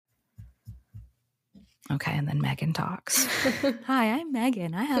Okay, and then Megan talks. Hi, I'm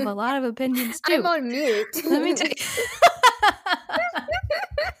Megan. I have a lot of opinions too. I'm on mute. Let me tell you.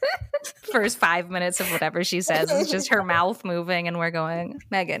 First 5 minutes of whatever she says is just her mouth moving, and we're going,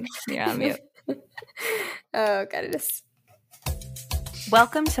 Megan, you're on mute. Oh, goodness.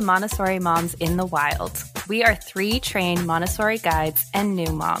 Welcome to Montessori Moms in the Wild. We are 3 trained Montessori guides and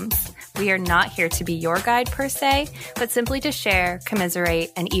new moms. We are not here to be your guide per se, but simply to share,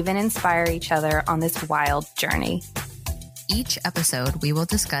 commiserate, and even inspire each other on this wild journey. Each episode, we will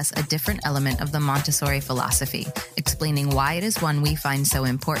discuss a different element of the Montessori philosophy, explaining why it is one we find so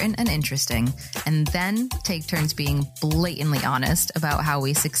important and interesting, and then take turns being blatantly honest about how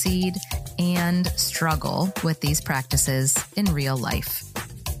we succeed and struggle with these practices in real life.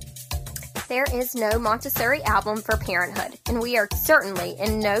 There is no Montessori album for parenthood, and we are certainly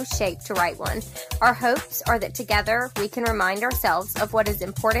in no shape to write one. Our hopes are that together we can remind ourselves of what is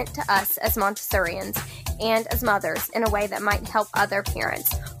important to us as Montessorians and as mothers in a way that might help other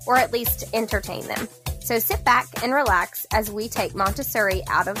parents, or at least entertain them. So sit back and relax as we take Montessori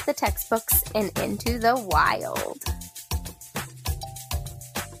out of the textbooks and into the wild.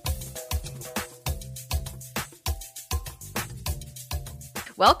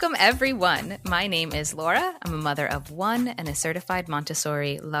 Welcome, everyone. My name is Laura. I'm a mother of 1 and a certified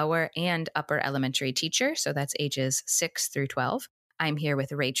Montessori lower and upper elementary teacher, so that's ages 6 through 12. I'm here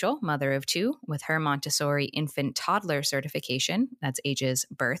with Rachel, mother of 2, with her Montessori infant toddler certification, that's ages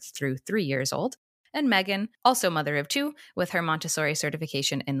birth through 3 years old, and Megan, also mother of 2, with her Montessori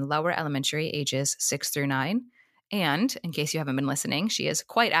certification in lower elementary, ages 6 through 9. And in case you haven't been listening, she is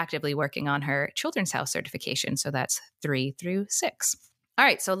quite actively working on her Children's House certification, so that's 3 through 6. All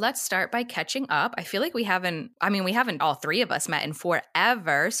right, so let's start by catching up. I feel like we haven't all 3 of us met in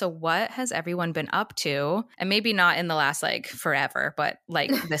forever. So what has everyone been up to? And maybe not in the last forever, but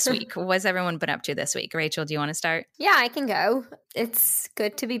this week. What's everyone been up to this week? Rachel, do you want to start? Yeah, I can go. It's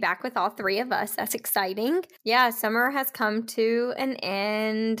good to be back with all 3 of us. That's exciting. Yeah, summer has come to an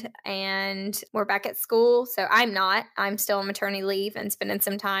end and we're back at school. So I'm not. I'm still on maternity leave and spending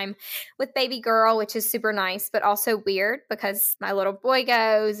some time with baby girl, which is super nice, but also weird because my little boy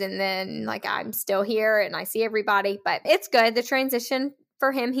goes and then I'm still here and I see everybody. But it's good. The transition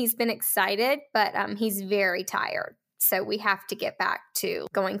for him, he's been excited, but he's very tired. So we have to get back to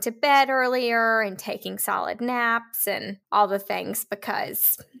going to bed earlier and taking solid naps and all the things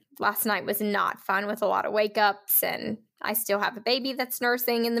because last night was not fun with a lot of wake ups and I still have a baby that's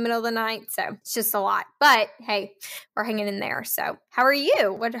nursing in the middle of the night. So it's just a lot. But hey, we're hanging in there. So how are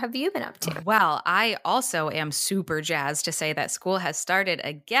you? What have you been up to? Well, I also am super jazzed to say that school has started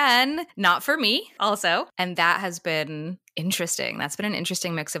again. Not for me also. And that has been interesting. That's been an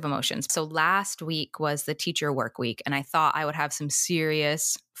interesting mix of emotions. So last week was the teacher work week, and I thought I would have some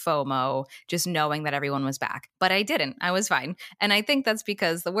serious FOMO just knowing that everyone was back. But I didn't. I was fine. And I think that's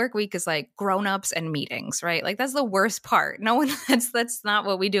because the work week is grown-ups and meetings, right? That's the worst part. No one, that's not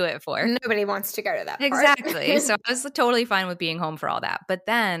what we do it for. Nobody wants to go to that part. Exactly. So I was totally fine with being home for all that. But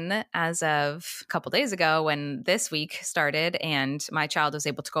then as of a couple days ago, when this week started and my child was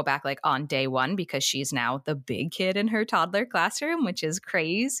able to go back on day 1 because she's now the big kid in her toddler classroom, which is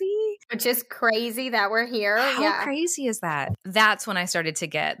crazy. Which is crazy that we're here. How crazy is that? That's when I started to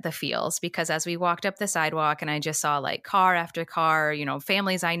get the feels because as we walked up the sidewalk and I just saw car after car,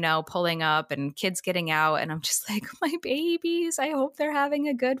 families I know pulling up and kids getting out. And I'm just my babies, I hope they're having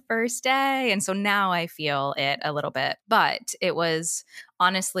a good first day. And so now I feel it a little bit, but it was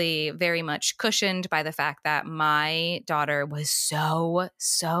honestly very much cushioned by the fact that my daughter was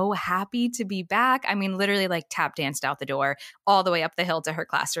so happy to be back. I mean, literally tap danced out the door all the way up the hill to her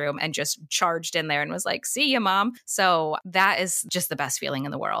classroom and just charged in there and was see ya, Mom. So that is just the best feeling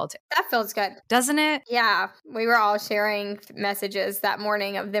in the world. That feels good. Doesn't it? Yeah. We were all sharing messages that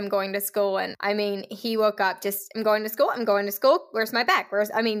morning of them going to school. And I mean, he woke up just, I'm going to school. Where's my bag?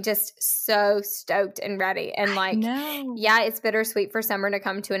 Just so stoked and ready. And yeah, it's bittersweet for summer to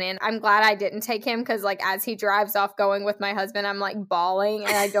come to an end. I'm glad I didn't take him because as he drives off going with my husband, I'm bawling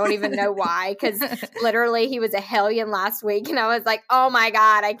and I don't even know why because literally he was a hellion last week and I was oh my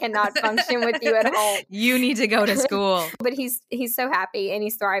God, I cannot function with you at home. You need to go to school. But he's so happy and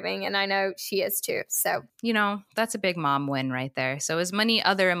he's thriving and I know she is too. So, that's a big mom win right there. So as many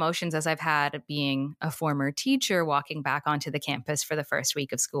other emotions as I've had being a former teacher walking back onto the campus for the first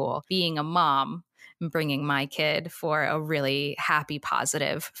week of school, being a mom, bringing my kid for a really happy,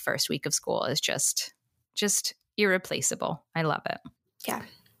 positive first week of school is just irreplaceable. I love it. Yeah.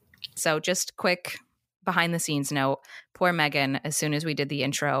 So just quick behind the scenes note, poor Megan, as soon as we did the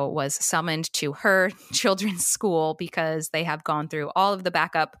intro, was summoned to her children's school because they have gone through all of the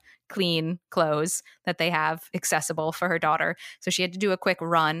backup clean clothes that they have accessible for her daughter. So she had to do a quick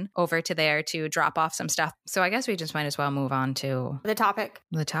run over to there to drop off some stuff. So I guess we just might as well move on to the topic.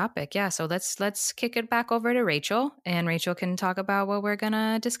 Yeah. So let's kick it back over to Rachel, and Rachel can talk about what we're going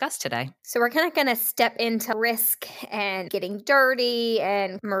to discuss today. So we're kind of going to step into risk and getting dirty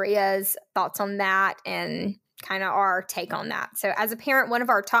and Maria's thoughts on that and kind of our take on that. So as a parent, one of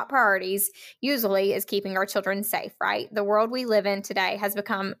our top priorities usually is keeping our children safe, right? The world we live in today has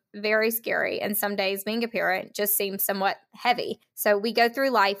become very scary, and some days being a parent just seems somewhat heavy. So we go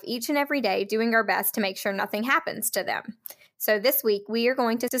through life each and every day doing our best to make sure nothing happens to them. So this week, we are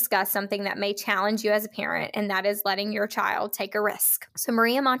going to discuss something that may challenge you as a parent, and that is letting your child take a risk. So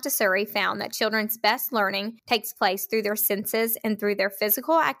Maria Montessori found that children's best learning takes place through their senses and through their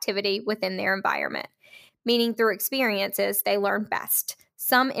physical activity within their environment, meaning through experiences they learn best.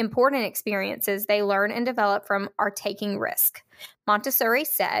 Some important experiences they learn and develop from are taking risk. Montessori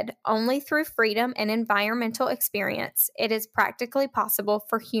said, only through freedom and environmental experience it is practically possible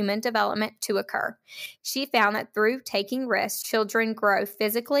for human development to occur. She found that through taking risks, children grow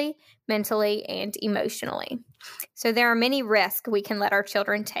physically, mentally, and emotionally. So there are many risks we can let our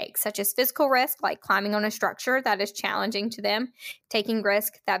children take, such as physical risk, like climbing on a structure that is challenging to them, taking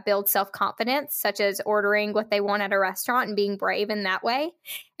risks that build self-confidence, such as ordering what they want at a restaurant and being brave in that way,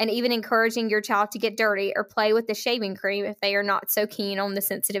 and even encouraging your child to get dirty or play with the shaving cream if they are not so keen on the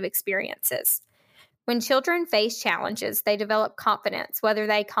sensitive experiences. When children face challenges, they develop confidence, whether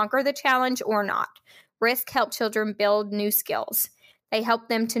they conquer the challenge or not. Risk helps children build new skills. They help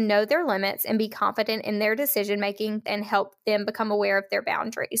them to know their limits and be confident in their decision-making and help them become aware of their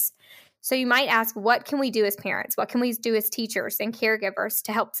boundaries. So you might ask, what can we do as parents? What can we do as teachers and caregivers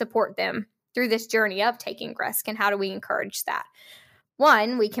to help support them through this journey of taking risk, and how do we encourage that?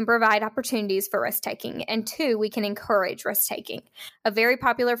 1, we can provide opportunities for risk-taking, and 2, we can encourage risk-taking. A very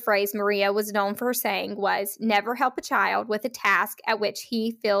popular phrase Maria was known for saying was, never help a child with a task at which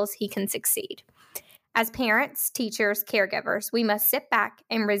he feels he can succeed. As parents, teachers, caregivers, we must sit back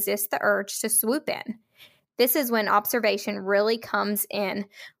and resist the urge to swoop in. This is when observation really comes in,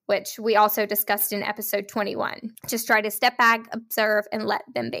 which we also discussed in episode 21. Just try to step back, observe, and let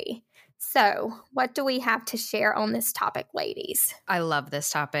them be. So, what do we have to share on this topic, ladies? I love this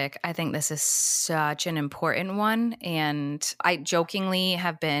topic. I think this is such an important one. And I jokingly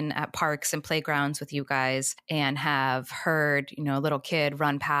have been at parks and playgrounds with you guys and have heard, a little kid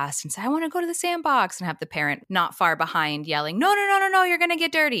run past and say, I want to go to the sandbox, and have the parent not far behind yelling, no, you're going to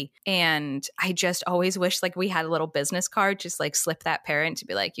get dirty. And I just always wish we had a little business card, just slip that parent to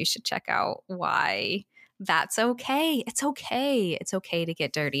be like, you should check out why. That's okay. It's okay. It's okay to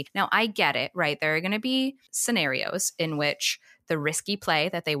get dirty. Now, I get it, right? There are going to be scenarios in which the risky play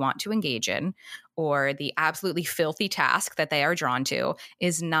that they want to engage in, or the absolutely filthy task that they are drawn to,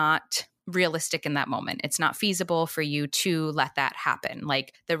 is not realistic in that moment. It's not feasible for you to let that happen.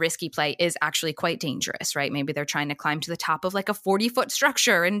 The risky play is actually quite dangerous, right? Maybe they're trying to climb to the top of a 40-foot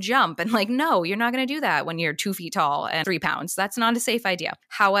structure and jump. And no, you're not going to do that when you're 2 feet tall and 3 pounds. That's not a safe idea.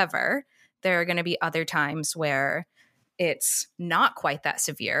 However, there are going to be other times where it's not quite that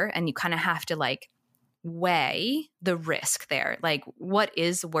severe, and you kind of have to weigh the risk there. What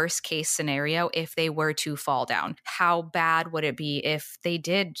is worst case scenario if they were to fall down? How bad would it be if they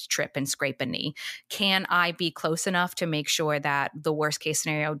did trip and scrape a knee? Can I be close enough to make sure that the worst case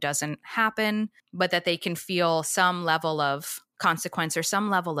scenario doesn't happen, but that they can feel some level of consequence or some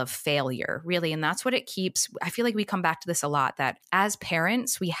level of failure, really? And that's what it keeps. I feel like we come back to this a lot, that as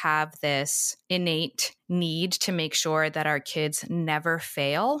parents, we have this innate need to make sure that our kids never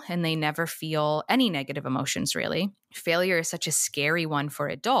fail and they never feel any negative emotions, really. Failure is such a scary one for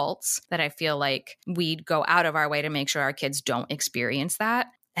adults that I feel like we'd go out of our way to make sure our kids don't experience that.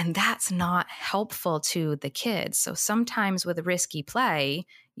 And that's not helpful to the kids. So sometimes with risky play,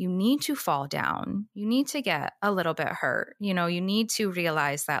 you need to fall down. You need to get a little bit hurt. You need to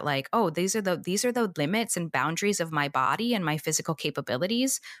realize that these are the limits and boundaries of my body and my physical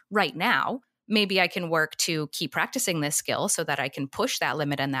capabilities right now. Maybe I can work to keep practicing this skill so that I can push that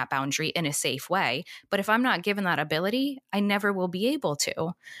limit and that boundary in a safe way. But if I'm not given that ability, I never will be able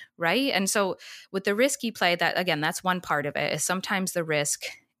to, right? And so with the risky play, that's one part of it, is sometimes the risk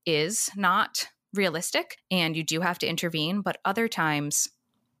is not realistic and you do have to intervene, but other times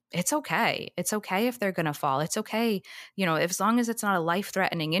it's okay. It's okay if they're going to fall. It's okay, as long as it's not a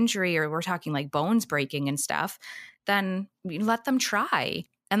life-threatening injury or we're talking bones breaking and stuff, then let them try.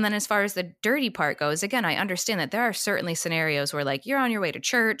 And then as far as the dirty part goes, again, I understand that there are certainly scenarios where like you're on your way to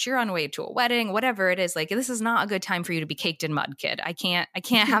church, you're on your way to a wedding, whatever it is, like this is not a good time for you to be caked in mud, kid. I can't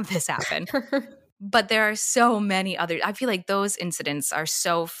have this happen. But there are so many other, I feel like those incidents are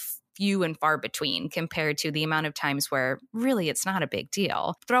so few and far between compared to the amount of times where really it's not a big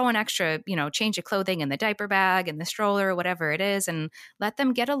deal. Throw an extra, change of clothing in the diaper bag and the stroller or whatever it is, and let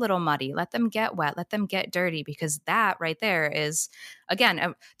them get a little muddy, let them get wet, let them get dirty, because that right there is,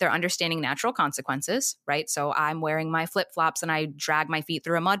 again, they're understanding natural consequences, right? So I'm wearing my flip-flops and I drag my feet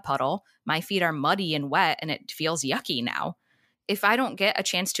through a mud puddle. My feet are muddy and wet and it feels yucky now. If I don't get a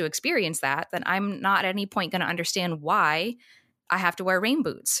chance to experience that, then I'm not at any point going to understand why I have to wear rain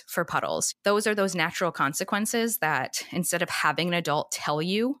boots for puddles. Those are those natural consequences that instead of having an adult tell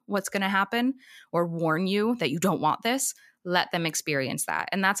you what's going to happen or warn you that you don't want this, let them experience that.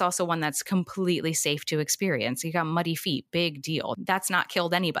 And that's also one that's completely safe to experience. You got muddy feet, big deal. That's not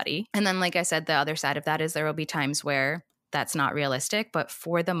killed anybody. And then, like I said, the other side of that is there will be times where that's not realistic, but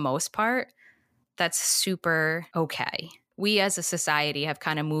for the most part, that's super okay. We as a society have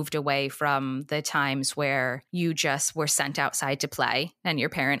kind of moved away from the times where you just were sent outside to play and your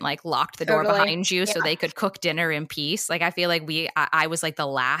parent like locked the door behind you so they could cook dinner in peace. Like I feel like I was like the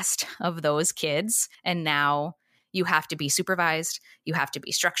last of those kids. And now you have to be supervised. You have to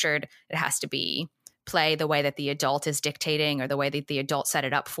be structured. It has to be play the way that the adult is dictating or the way that the adult set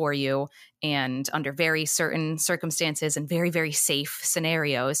it up for you, and under very certain circumstances and very, very safe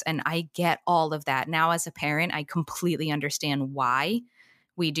scenarios. And I get all of that. Now as a parent, I completely understand why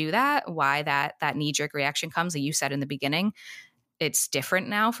we do that, why that knee-jerk reaction comes that you said in the beginning. It's different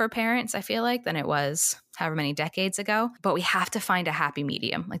now for parents, I feel like, than it was however many decades ago. But we have to find a happy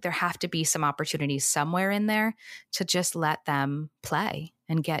medium. Like there have to be some opportunities somewhere in there to just let them play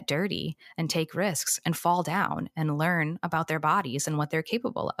and get dirty and take risks and fall down and learn about their bodies and what they're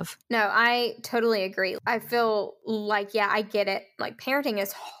capable of. No, I totally agree. I feel like, yeah, I get it. Like parenting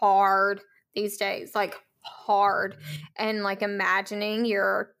is hard these days, like hard. And like imagining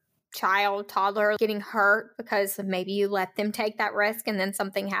your child, toddler getting hurt because maybe you let them take that risk and then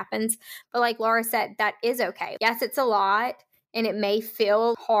something happens. But like Laura said, that is okay. Yes, it's a lot and it may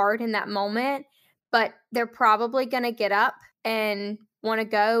feel hard in that moment, but they're probably going to get up and want to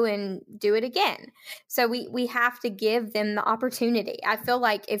go and do it again. So we have to give them the opportunity. I feel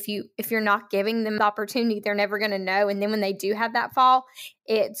like if you're not giving them the opportunity, they're never going to know. And then when they do have that fall,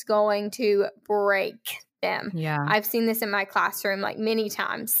 it's going to break them. Yeah. I've seen this in my classroom like many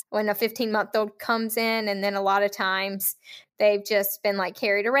times when a 15-month-old comes in, and then a lot of times they've just been like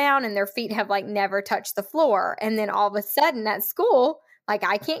carried around and their feet have like never touched the floor. And then all of a sudden at school, like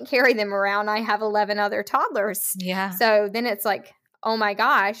I can't carry them around. I have 11 other toddlers. Yeah. So then it's like, oh my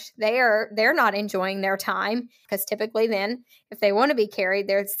gosh, they're not enjoying their time, because typically then if they want to be carried,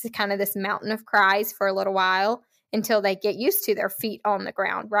 there's kind of this mountain of cries for a little while until they get used to their feet on the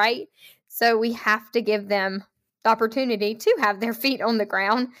ground, right? So we have to give them the opportunity to have their feet on the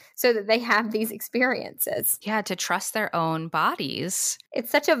ground so that they have these experiences. Yeah, to trust their own bodies. It's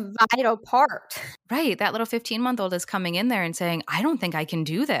such a vital part. Right. That little 15-month-old is coming in there and saying, I don't think I can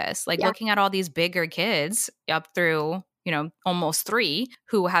do this. Like looking at all these bigger kids up through, almost 3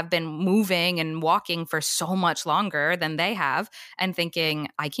 who have been moving and walking for so much longer than they have, and thinking,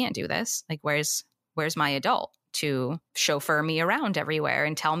 I can't do this. Like, where's my adult to chauffeur me around everywhere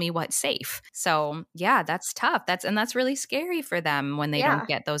and tell me what's safe? So yeah, that's tough. That's really scary for them when they don't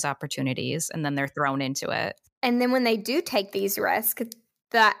get those opportunities and then they're thrown into it. And then when they do take these risks,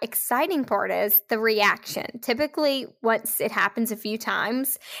 the exciting part is the reaction. Typically, once it happens a few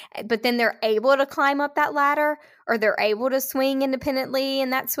times, but then they're able to climb up that ladder, or they're able to swing independently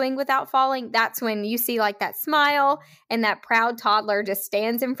and that swing without falling, that's when you see like that smile and that proud toddler just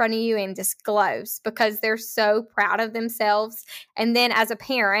stands in front of you and just glows because they're so proud of themselves. And then as a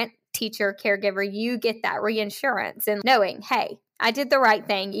parent, teacher, caregiver, you get that reassurance and knowing, hey, I did the right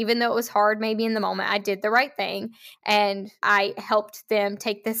thing. Even though it was hard maybe in the moment, I did the right thing. And I helped them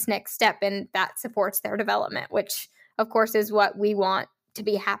take this next step, and that supports their development, which of course is what we want to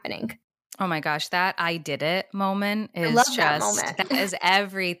be happening. Oh my gosh, that I did it moment is that is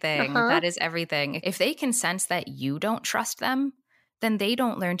everything. That is everything. If they can sense that you don't trust them, then they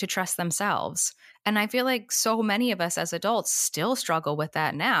don't learn to trust themselves. And I feel like so many of us as adults still struggle with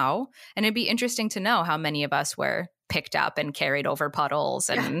that now. And it'd be interesting to know how many of us were picked up and carried over puddles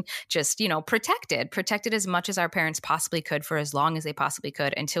and just, protected as much as our parents possibly could for as long as they possibly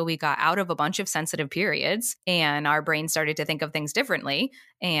could until we got out of a bunch of sensitive periods and our brain started to think of things differently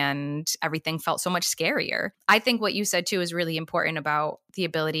and everything felt so much scarier. I think what you said too is really important about the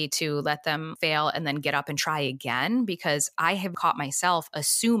ability to let them fail and then get up and try again, because I have caught myself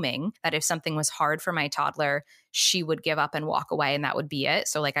assuming that if something was hard for my toddler, she would give up and walk away and that would be it.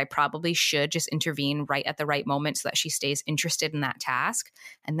 So like I probably should just intervene right at the right moment so that she stays interested in that task.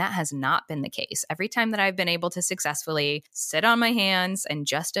 And that has not been the case. Every time that I've been able to successfully sit on my hands and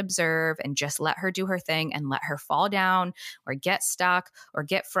just observe and just let her do her thing and let her fall down or get stuck or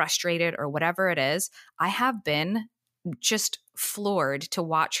get frustrated or whatever it is, I have been just floored to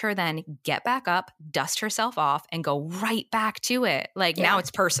watch her then get back up, dust herself off, and go right back to it. Like now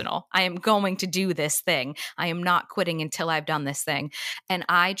it's personal. I am going to do this thing. I am not quitting until I've done this thing. And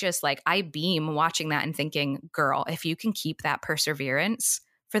I just I beam watching that and thinking, girl, if you can keep that perseverance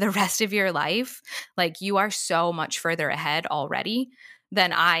for the rest of your life, like you are so much further ahead already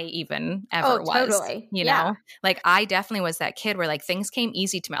than I even ever was. Totally. You know, like I definitely was that kid where like things came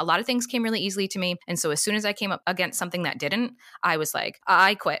easy to me. A lot of things came really easily to me. And so as soon as I came up against something that didn't, I was like,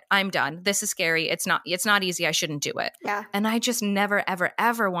 I quit. I'm done. This is scary. It's not easy. I shouldn't do it. Yeah. And I just never, ever,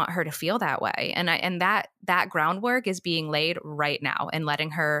 ever want her to feel that way. And that groundwork is being laid right now and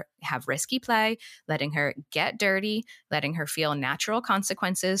letting her have risky play, letting her get dirty, letting her feel natural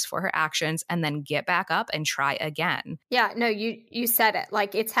consequences for her actions, and then get back up and try again. Yeah, no, you said it.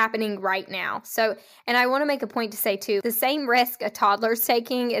 Like it's happening right now. So, and I want to make a point to say too, the same risk a toddler's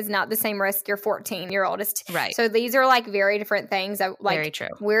taking is not the same risk your 14-year-old is. Right. So these are like very different things. Very true.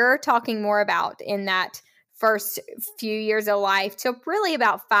 We're talking more about in that first few years of life till really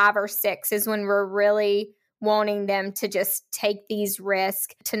about 5 or 6 is when we're really wanting them to just take these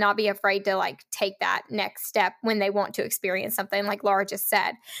risks, to not be afraid to like take that next step when they want to experience something like Laura just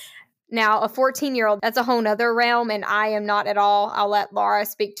said. Now, a 14-year-old, that's a whole nother realm, and I am not at all, I'll let Laura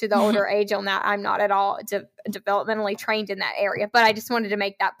speak to the older age on that. I'm not at all developmentally trained in that area, but I just wanted to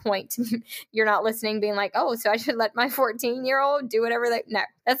make that point. You're not listening being like, oh, so I should let my 14-year-old do whatever no,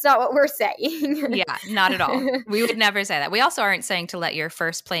 that's not what we're saying. Yeah, not at all. We would never say that. We also aren't saying to let your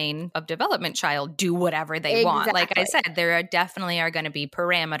first plane of development child do whatever they want. Like I said, there definitely are going to be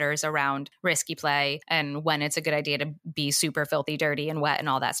parameters around risky play and when it's a good idea to be super filthy, dirty, and wet and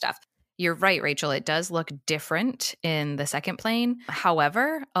all that stuff. You're right, Rachel. It does look different in the second plane.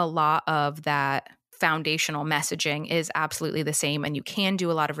 However, a lot of that foundational messaging is absolutely the same, and you can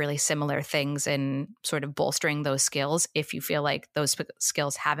do a lot of really similar things in sort of bolstering those skills if you feel like those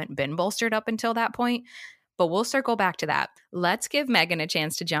skills haven't been bolstered up until that point. But we'll circle back to that. Let's give Megan a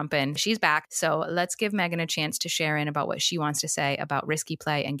chance to jump in. She's back. So let's give Megan a chance to share in about what she wants to say about risky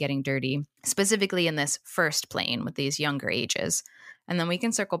play and getting dirty, specifically in this first plane with these younger ages. And then we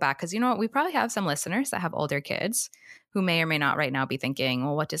can circle back because, you know what, we probably have some listeners that have older kids who may or may not right now be thinking,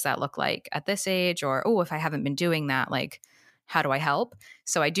 well, what does that look like at this age? Or, oh, if I haven't been doing that, like, how do I help?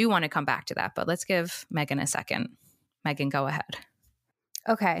 So I do want to come back to that, but let's give Megan a second. Megan, go ahead.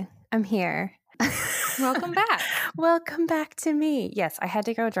 Okay, I'm here. Welcome back. Welcome back to me. Yes, I had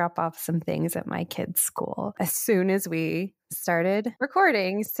to go drop off some things at my kids' school as soon as we started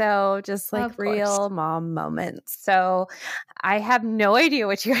recording. So just like real mom moments. So I have no idea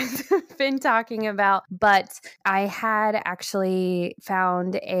what you guys have been talking about, but I had actually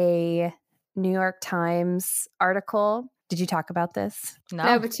found a New York Times article. Did you talk about this?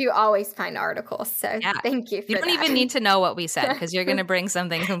 No, but you always find articles. So thank you for that. You don't even need to know what we said because you're going to bring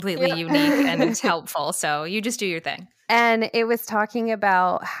something completely unique and it's helpful. So you just do your thing. And it was talking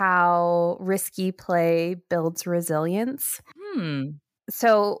about how risky play builds resilience.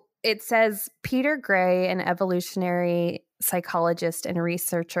 So it says Peter Gray, an evolutionary psychologist and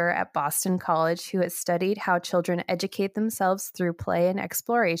researcher at Boston College who has studied how children educate themselves through play and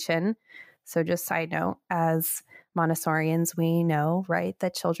exploration. So just side note, as Montessorians, we know, right,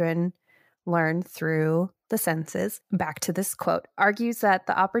 that children learn through the senses. Back to this quote, argues that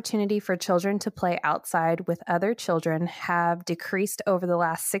the opportunity for children to play outside with other children have decreased over the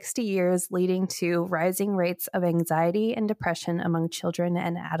last 60 years, leading to rising rates of anxiety and depression among children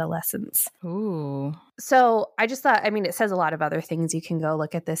and adolescents. Ooh. So I just thought, I mean, it says a lot of other things. You can go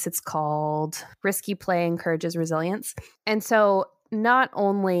look at this. It's called Risky Play Encourages Resilience. And so not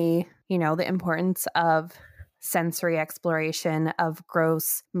only, you know, the importance of sensory exploration, of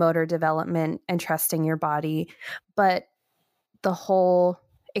gross motor development and trusting your body, but the whole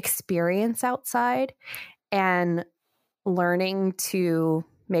experience outside and learning to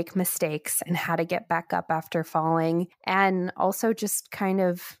make mistakes and how to get back up after falling. And also just kind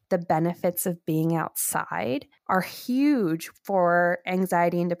of the benefits of being outside are huge for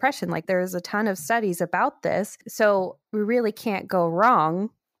anxiety and depression. Like there's a ton of studies about this. So we really can't go wrong,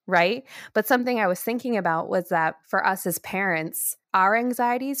 right? But something I was thinking about was that for us as parents, our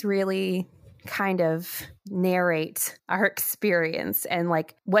anxieties really kind of narrate our experience and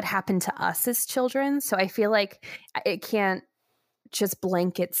like what happened to us as children. So I feel like it can't just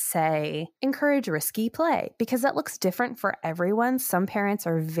blanket say encourage risky play because that looks different for everyone. Some parents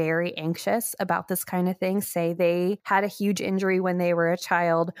are very anxious about this kind of thing, say they had a huge injury when they were a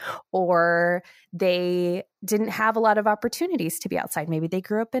child, or they didn't have a lot of opportunities to be outside. Maybe they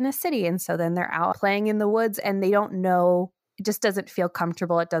grew up in a city and so then they're out playing in the woods and they don't know. It just doesn't feel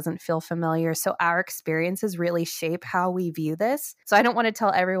comfortable. It doesn't feel familiar. So our experiences really shape how we view this. So I don't want to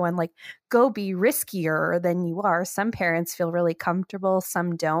tell everyone like, go be riskier than you are. Some parents feel really comfortable,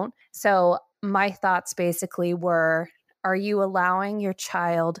 some don't. So my thoughts basically were, are you allowing your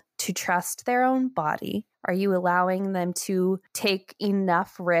child to trust their own body? Are you allowing them to take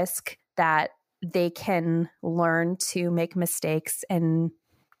enough risk that they can learn to make mistakes and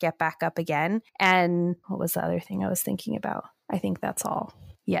get back up again? And what was the other thing I was thinking about? I think that's all.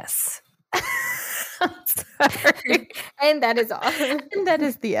 Yes. Sorry. And that is all. And that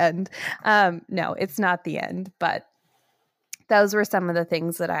is the end. No, it's not the end, but those were some of the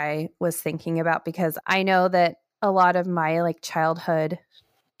things that I was thinking about because I know that a lot of my like childhood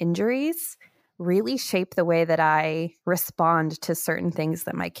injuries really shape the way that I respond to certain things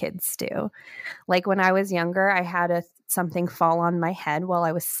that my kids do. Like when I was younger, I had something fall on my head while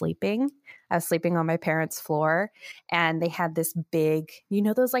I was sleeping. I was sleeping on my parents' floor and they had this big, you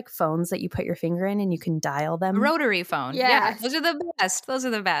know, those like phones that you put your finger in and you can dial them. Rotary phone. Yes. Yeah. Those are the best. Those are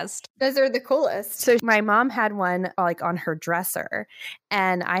the best. Those are the coolest. So my mom had one like on her dresser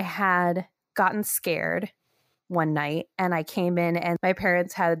and I had gotten scared one night and I came in and my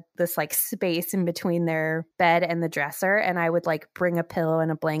parents had this like space in between their bed and the dresser and I would like bring a pillow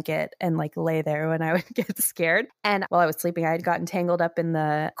and a blanket and like lay there when I would get scared. And while I was sleeping, I had gotten tangled up in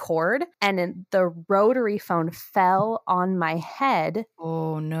the cord and the rotary phone fell on my head.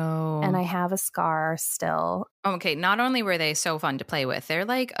 Oh no. And I have a scar still. Okay, not only were they so fun to play with, they're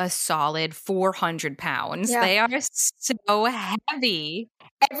like a solid 400 pounds. Yeah. They are so heavy.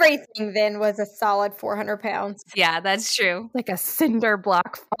 Everything then was a solid 400 pounds. Yeah, that's true. Like a cinder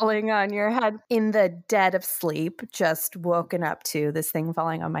block falling on your head in the dead of sleep, just woken up to this thing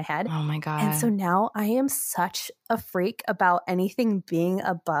falling on my head. Oh my God. And so now I am such a freak about anything being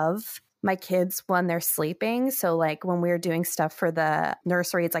above my kids when they're sleeping. So like when we were doing stuff for the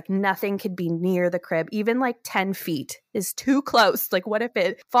nursery, it's like nothing could be near the crib. Even like 10 feet is too close. Like what if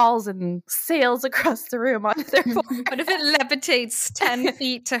it falls and sails across the room onto their forehead? What if it levitates 10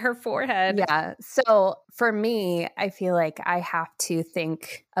 feet to her forehead? Yeah. So for me, I feel like I have to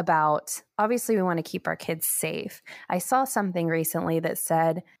think about, obviously we want to keep our kids safe. I saw something recently that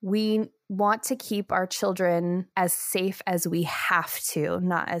said we want to keep our children as safe as we have to,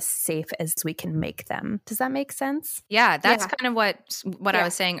 not as safe as we can make them. Does that make sense? Yeah, that's kind of what I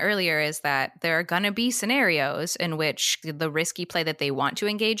was saying earlier, is that there are going to be scenarios in which the risky play that they want to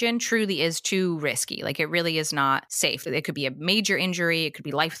engage in truly is too risky. Like it really is not safe. It could be a major injury. It could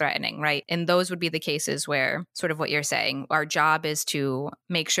be life-threatening, right? And those would be the cases where, sort of what you're saying, our job is to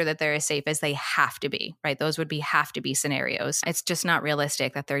make sure that they're as safe as they have to be, right? Those would have to be scenarios. It's just not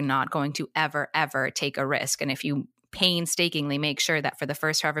realistic that they're not going to ever take a risk. And if you painstakingly make sure that for the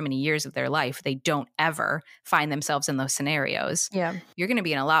first however many years of their life, they don't ever find themselves in those scenarios, you're going to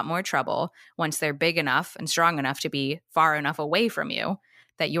be in a lot more trouble once they're big enough and strong enough to be far enough away from you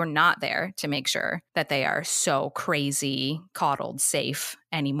that you're not there to make sure that they are so crazy, coddled, safe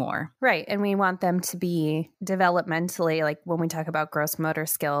anymore. Right. And we want them to be developmentally, like when we talk about gross motor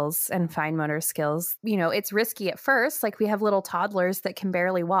skills and fine motor skills, you know, it's risky at first. Like we have little toddlers that can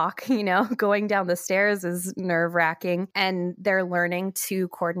barely walk, you know, going down the stairs is nerve wracking and they're learning to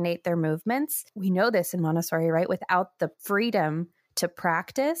coordinate their movements. We know this in Montessori, right? Without the freedom to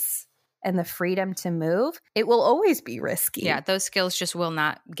practice and the freedom to move, it will always be risky. Yeah, those skills just will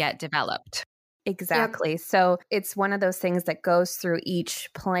not get developed. Exactly. Yep. So it's one of those things that goes through each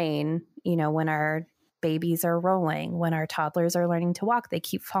plane, you know, when our babies are rolling, when our toddlers are learning to walk, they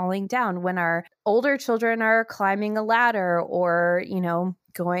keep falling down. When our older children are climbing a ladder or, you know,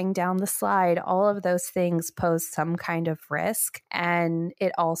 going down the slide, all of those things pose some kind of risk. And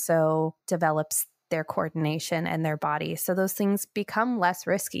it also develops their coordination and their body. So those things become less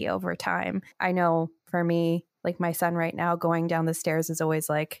risky over time. I know for me, Like my son right now going down the stairs is always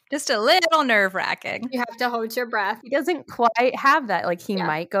like just a little nerve-wracking. You have to hold your breath. He doesn't quite have that. Like he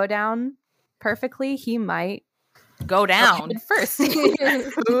might go down perfectly. He might go down first.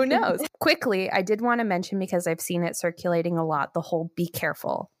 Who knows? Quickly, I did want to mention, because I've seen it circulating a lot, the whole be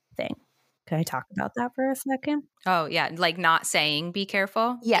careful thing. Can I talk about that for a second? Oh, yeah. Like not saying be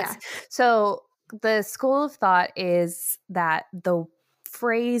careful? Yes. Yeah. So the school of thought is that the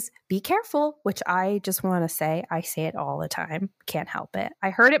phrase be careful, which I just want to say, I say it all the time. Can't help it. I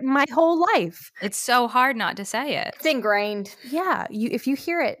heard it my whole life. It's so hard not to say it. It's ingrained. Yeah. If you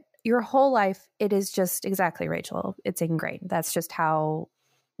hear it your whole life, it is just exactly, Rachel. It's ingrained. That's just how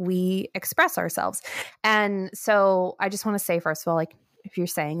we express ourselves. And so I just want to say, first of all, like, if you're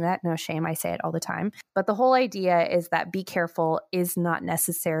saying that, no shame, I say it all the time. But the whole idea is that be careful is not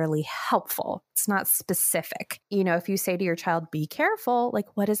necessarily helpful. It's not specific. You know, if you say to your child, be careful, like,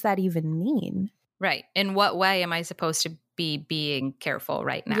 what does that even mean? Right. In what way am I supposed to be being careful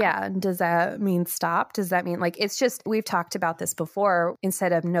right now? Yeah. Does that mean stop? Does that mean, like, it's just, we've talked about this before.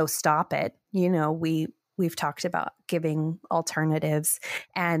 Instead of no, stop it, you know, we've talked about giving alternatives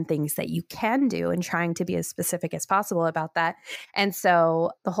and things that you can do and trying to be as specific as possible about that. And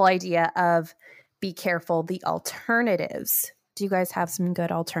so the whole idea of be careful, the alternatives. Do you guys have some good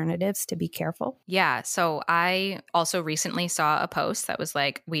alternatives to be careful? Yeah. So I also recently saw a post that was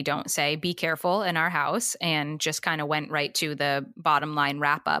like, we don't say be careful in our house, and just kind of went right to the bottom line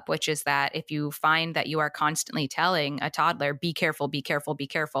wrap up, which is that if you find that you are constantly telling a toddler, be careful, be careful, be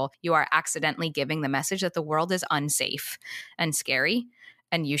careful, you are accidentally giving the message that the world is unsafe and scary,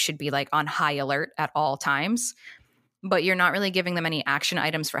 and you should be like on high alert at all times. But you're not really giving them any action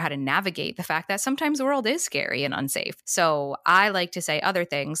items for how to navigate the fact that sometimes the world is scary and unsafe. So I like to say other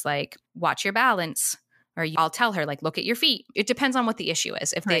things like watch your balance, or I'll tell her like, look at your feet. It depends on what the issue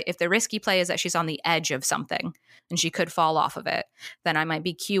is. If the risky play is that she's on the edge of something and she could fall off of it, then I might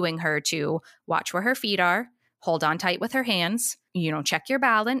be cueing her to watch where her feet are, hold on tight with her hands, you know, check your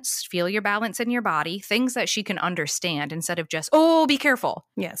balance, feel your balance in your body, things that she can understand instead of just, oh, be careful.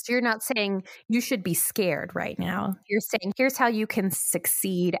 Yes. You're not saying you should be scared right now. You're saying, here's how you can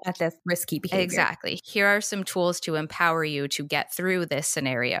succeed at this risky behavior. Exactly. Here are some tools to empower you to get through this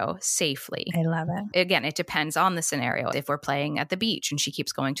scenario safely. I love it. Again, it depends on the scenario. If we're playing at the beach and she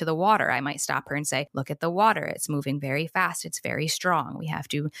keeps going to the water, I might stop her and say, look at the water. It's moving very fast. It's very strong. We have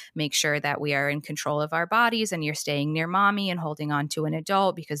to make sure that we are in control of our bodies and you're staying near mommy and holding on to an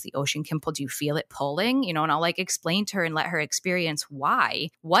adult because the ocean can pull. Do you feel it pulling? You know, and I'll like explain to her and let her experience why.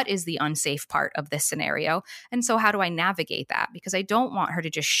 What is the unsafe part of this scenario? And so how do I navigate that? Because I don't want her to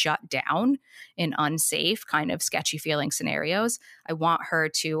just shut down in unsafe, kind of sketchy feeling scenarios. I want her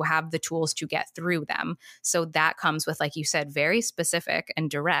to have the tools to get through them. So that comes with, like you said, very specific and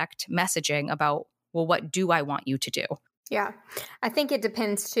direct messaging about, well, what do I want you to do? Yeah, I think it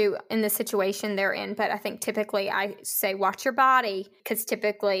depends too in the situation they're in. But I think typically I say watch your body, because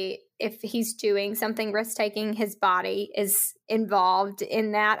typically if he's doing something risk-taking, his body is involved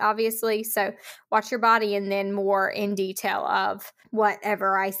in that, obviously. So watch your body, and then more in detail of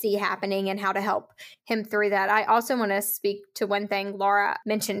whatever I see happening and how to help him through that. I also want to speak to one thing Laura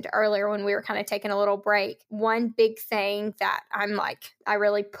mentioned earlier when we were kind of taking a little break. One big thing that I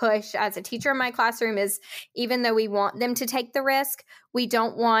really push as a teacher in my classroom is, even though we want them to take the risk, we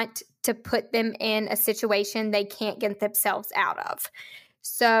don't want to put them in a situation they can't get themselves out of.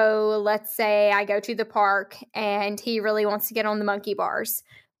 So let's say I go to the park and he really wants to get on the monkey bars.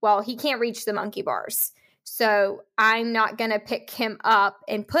 Well, he can't reach the monkey bars. So I'm not going to pick him up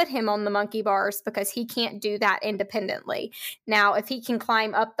and put him on the monkey bars because he can't do that independently. Now, if he can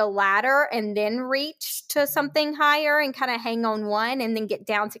climb up the ladder and then reach to something higher and kind of hang on one and then get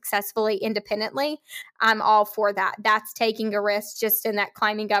down successfully independently, I'm all for that. That's taking a risk just in that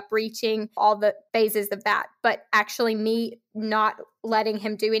climbing up, reaching, all the phases of that. But actually me not letting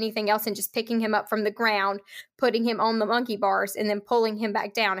him do anything else and just picking him up from the ground, putting him on the monkey bars, and then pulling him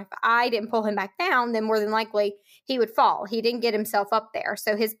back down. If I didn't pull him back down, then more than likely he would fall. He didn't get himself up there.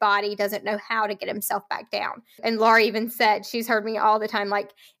 So his body doesn't know how to get himself back down. And Laura even said, she's heard me all the time,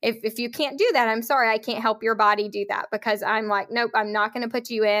 like, if you can't do that, I'm sorry, I can't help your body do that, because I'm like, nope, I'm not going to put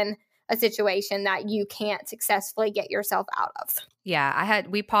you in a situation that you can't successfully get yourself out of. Yeah,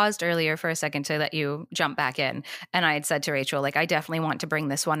 we paused earlier for a second to let you jump back in. And I had said to Rachel, like, I definitely want to bring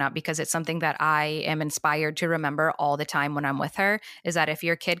this one up because it's something that I am inspired to remember all the time when I'm with her, is that if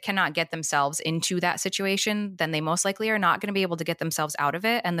your kid cannot get themselves into that situation, then they most likely are not going to be able to get themselves out of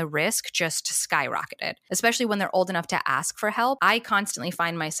it. And the risk just skyrocketed, especially when they're old enough to ask for help. I constantly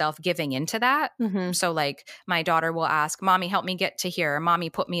find myself giving into that. Mm-hmm. So like my daughter will ask, Mommy, help me get to here. Mommy,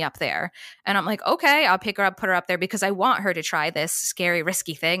 put me up there. And I'm like, okay, I'll pick her up, put her up there because I want her to try this scary,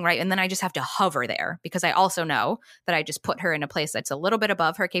 risky thing, right? And then I just have to hover there because I also know that I just put her in a place that's a little bit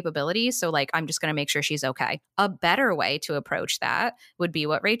above her capabilities. So like, I'm just going to make sure she's okay. A better way to approach that would be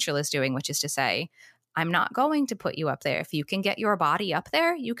what Rachel is doing, which is to say, I'm not going to put you up there. If you can get your body up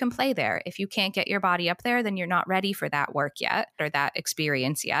there, you can play there. If you can't get your body up there, then you're not ready for that work yet or that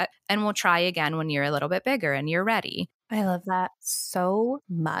experience yet. And we'll try again when you're a little bit bigger and you're ready. I love that so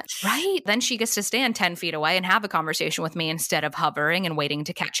much. Right? Then she gets to stand 10 feet away and have a conversation with me instead of hovering and waiting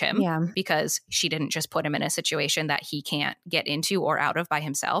to catch him. Yeah. Because she didn't just put him in a situation that he can't get into or out of by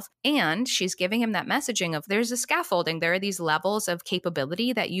himself. And she's giving him that messaging of there's a scaffolding. There are these levels of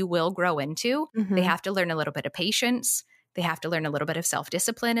capability that you will grow into. Mm-hmm. They have to learn a little bit of patience. They have to learn a little bit of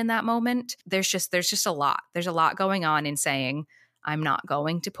self-discipline in that moment. There's just a lot. There's a lot going on in saying, I'm not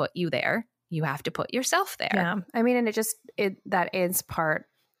going to put you there. You have to put yourself there. Yeah. I mean, and that is part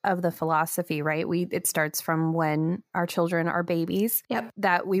of the philosophy, right? It starts from when our children are babies. Yep.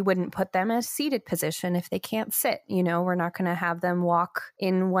 That we wouldn't put them in a seated position if they can't sit. You know, we're not going to have them walk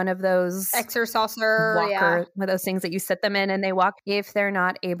in one of those exerciser walker, one of those things that you sit them in and they walk if they're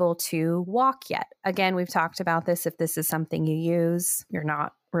not able to walk yet. Again, we've talked about this. If this is something you use, you're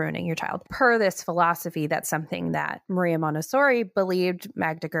not ruining your child. Per this philosophy, that's something that Maria Montessori believed,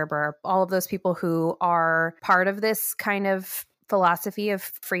 Magda Gerber, all of those people who are part of this kind of philosophy of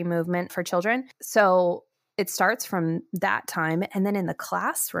free movement for children. So it starts from that time. And then in the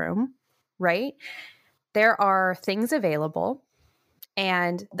classroom, right, there are things available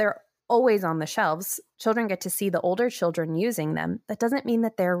and they're always on the shelves. Children get to see the older children using them. That doesn't mean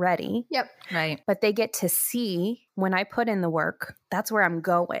that they're ready. Yep. Right. But they get to see when I put in the work, that's where I'm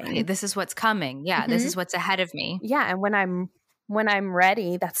going. This is what's coming. Yeah. Mm-hmm. This is what's ahead of me. Yeah. And when I'm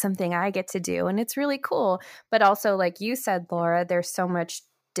ready, that's something I get to do. And it's really cool. But also, like you said, Laura, there's so much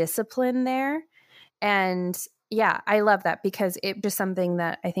discipline there. And yeah, I love that because it just something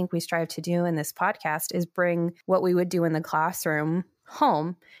that I think we strive to do in this podcast is bring what we would do in the classroom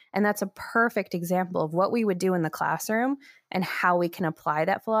home. And that's a perfect example of what we would do in the classroom and how we can apply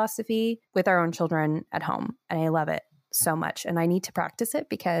that philosophy with our own children at home. And I love it so much. And I need to practice it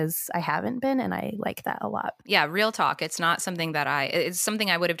because I haven't been, and I like that a lot. Yeah, real talk. It's not something it's something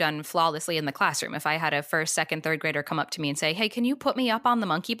I would have done flawlessly in the classroom. If I had a first, second, third grader come up to me and say, hey, can you put me up on the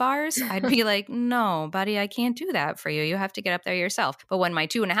monkey bars? I'd be like, no, buddy, I can't do that for you. You have to get up there yourself. But when my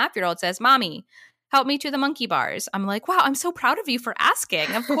 2.5-year-old says, Mommy, help me to the monkey bars, I'm like, wow, I'm so proud of you for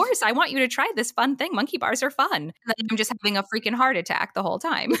asking. Of course, I want you to try this fun thing. Monkey bars are fun. And then I'm just having a freaking heart attack the whole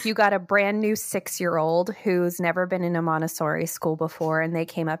time. You got a brand new 6-year-old who's never been in a Montessori school before, and they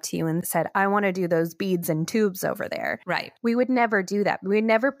came up to you and said, I want to do those beads and tubes over there. Right. We would never do that. We would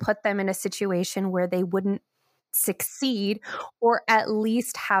never put them in a situation where they wouldn't succeed or at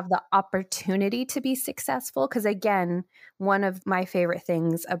least have the opportunity to be successful. Because again, one of my favorite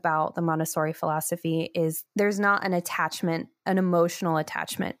things about the Montessori philosophy is there's not an attachment, an emotional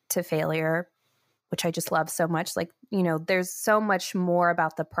attachment to failure, which I just love so much. Like, you know, there's so much more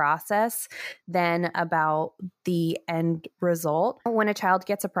about the process than about the end result. When a child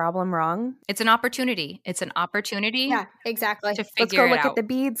gets a problem wrong, it's an opportunity. It's an opportunity. Yeah, exactly. To let's figure go look it out. at the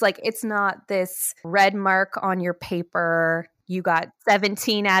beads. Like, it's not this red mark on your paper. You got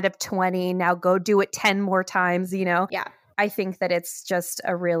 17 out of 20. Now go do it 10 more times, you know? Yeah. I think that it's just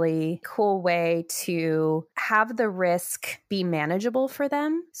a really cool way to have the risk be manageable for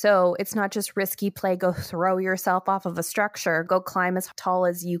them. So it's not just risky play, go throw yourself off of a structure, go climb as tall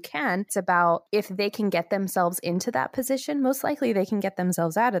as you can. It's about if they can get themselves into that position, most likely they can get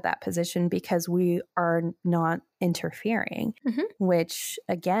themselves out of that position because we are not interfering, which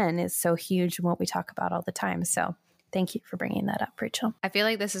again is so huge in what we talk about all the time. So thank you for bringing that up, Rachel. I feel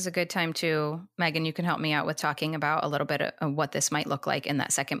like this is a good time to, Megan, you can help me out with talking about a little bit of what this might look like in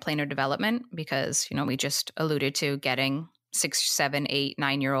that second plane of development, because, you know, we just alluded to getting 6, 7, 8,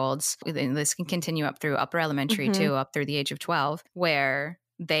 9-year-olds. This can continue up through upper elementary too, up through the age of 12, where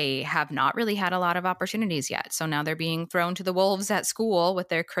they have not really had a lot of opportunities yet. So now they're being thrown to the wolves at school with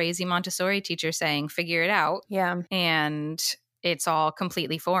their crazy Montessori teacher saying, figure it out. Yeah. And it's all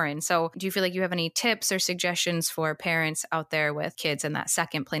completely foreign. So do you feel like you have any tips or suggestions for parents out there with kids in that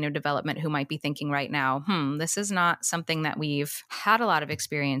second plane of development who might be thinking right now, this is not something that we've had a lot of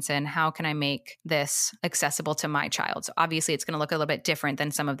experience in. How can I make this accessible to my child? So obviously it's going to look a little bit different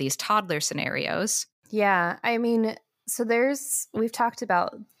than some of these toddler scenarios. Yeah. I mean, so we've talked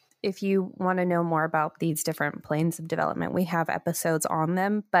about, if you want to know more about these different planes of development, we have episodes on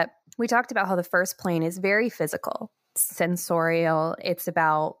them, but we talked about how the first plane is very physical, sensorial. It's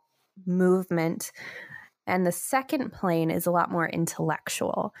about movement. And the second plane is a lot more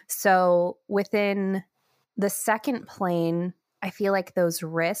intellectual. So within the second plane, I feel like those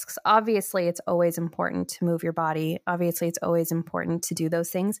risks, obviously it's always important to move your body. Obviously it's always important to do those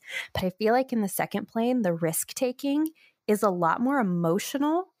things. But I feel like in the second plane, the risk taking is a lot more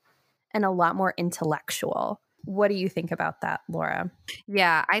emotional and a lot more intellectual. What do you think about that, Laura?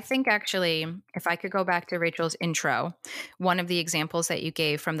 Yeah, I think actually, if I could go back to Rachel's intro, one of the examples that you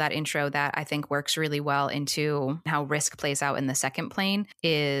gave from that intro that I think works really well into how risk plays out in the second plane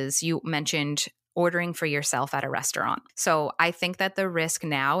is you mentioned ordering for yourself at a restaurant. So I think that the risk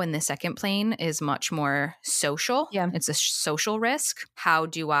now in the second plane is much more social. Yeah. It's a social risk. How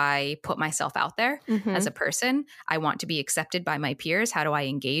do I put myself out there as a person? I want to be accepted by my peers. How do I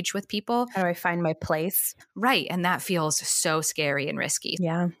engage with people? How do I find my place? Right. And that feels so scary and risky.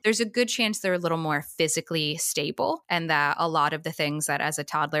 Yeah. There's a good chance they're a little more physically stable, and that a lot of the things that as a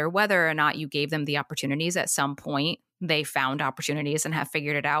toddler, whether or not you gave them the opportunities at some point, they found opportunities and have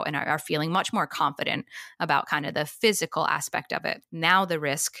figured it out and are feeling much more confident about kind of the physical aspect of it. Now the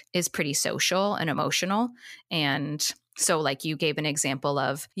risk is pretty social and emotional. And so like you gave an example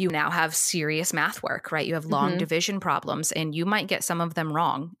of you now have serious math work, right? You have long division problems and you might get some of them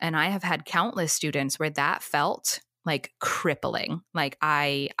wrong. And I have had countless students where that felt like crippling. Like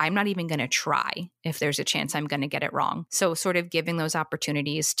I'm not even going to try if there's a chance I'm going to get it wrong. So sort of giving those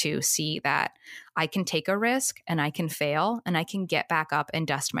opportunities to see that I can take a risk and I can fail and I can get back up and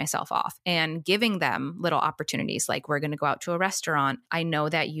dust myself off, and giving them little opportunities. Like, we're going to go out to a restaurant. I know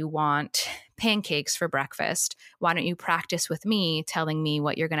that you want pancakes for breakfast. Why don't you practice with me telling me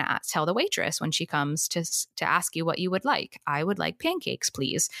what you're going to tell the waitress when she comes to ask you what you would like? I would like pancakes,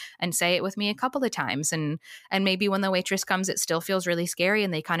 please. And say it with me a couple of times. And maybe when the waitress comes, it still feels really scary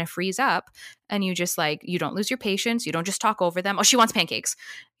and they kind of freeze up. And you just you don't lose your patience. You don't just talk over them. Oh, she wants pancakes.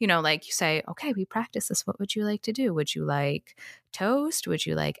 You say, okay, we practice this. What would you like to do? Would you like toast? Would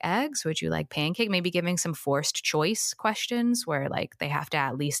you like eggs? Would you like pancake? Maybe giving some forced choice questions where they have to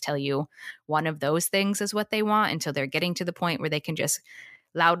at least tell you one of those things is what they want until they're getting to the point where they can just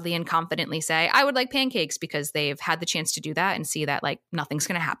loudly and confidently say, I would like pancakes, because they've had the chance to do that and see that nothing's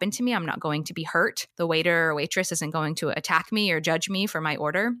going to happen to me. I'm not going to be hurt. The waiter or waitress isn't going to attack me or judge me for my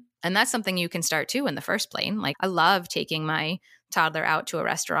order. And that's something you can start too in the first plane. I love taking my toddler out to a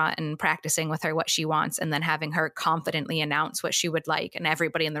restaurant and practicing with her what she wants, and then having her confidently announce what she would like. And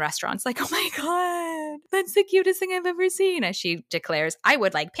everybody in the restaurant's like, oh my God, that's the cutest thing I've ever seen. As she declares, I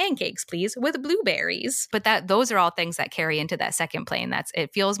would like pancakes, please, with blueberries. But those are all things that carry into that second plane.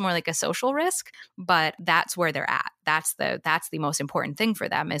 It feels more like a social risk, but that's where they're at. That's the most important thing for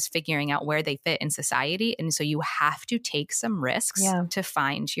them, is figuring out where they fit in society. And so you have to take some risks to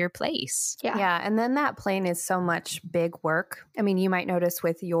find your place. Yeah. And then that plane is so much big work. I mean, you might notice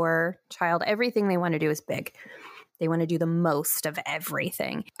with your child, everything they want to do is big. They want to do the most of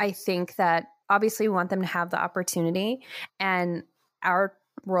everything. I think that obviously we want them to have the opportunity, and our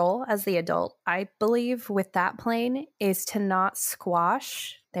role as the adult, I believe, with that plane is to not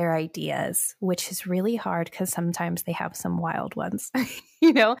squash their ideas, which is really hard because sometimes they have some wild ones,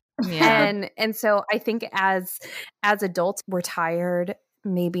 Yeah. And so I think as adults, we're tired.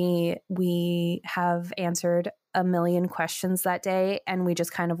 Maybe we have answered a million questions that day and we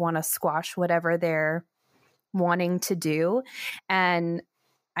just kind of want to squash whatever they're wanting to do. And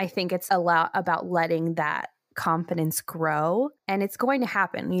I think it's a lot about letting that confidence grow, and it's going to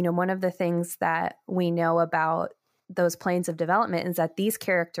happen. One of the things that we know about those planes of development is that these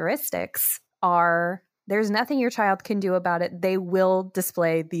characteristics there's nothing your child can do about it. They will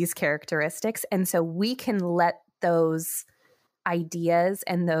display these characteristics. And so we can let those ideas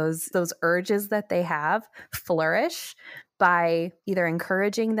and those urges that they have flourish by either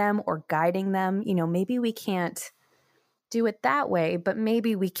encouraging them or guiding them. Maybe we can't do it that way, but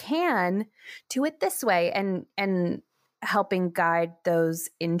maybe we can do it this way, and helping guide those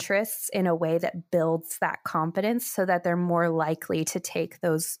interests in a way that builds that confidence so that they're more likely to take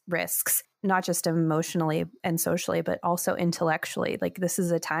those risks not just emotionally and socially, but also intellectually. Like this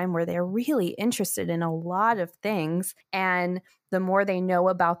is a time where they're really interested in a lot of things. And the more they know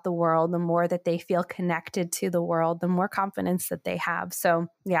about the world, the more that they feel connected to the world, the more confidence that they have. So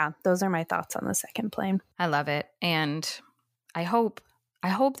yeah, those are my thoughts on the second plane. I love it. And I hope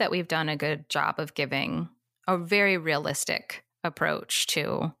that we've done a good job of giving a very realistic approach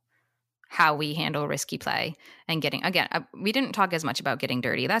to how we handle risky play and getting, again, we didn't talk as much about getting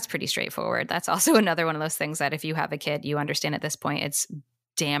dirty. That's pretty straightforward. That's also another one of those things that if you have a kid, you understand at this point, it's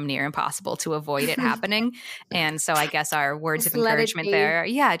damn near impossible to avoid it happening. And so I guess our words of encouragement there,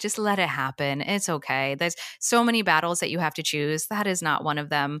 just let it happen. It's okay. There's so many battles that you have to choose. That is not one of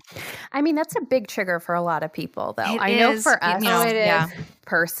them. I mean, that's a big trigger for a lot of people, though. I know for us,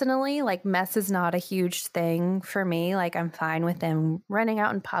 personally, like mess is not a huge thing for me. Like I'm fine with them running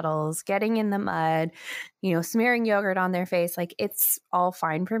out in puddles, getting in the mud, smearing yogurt on their face. Like it's all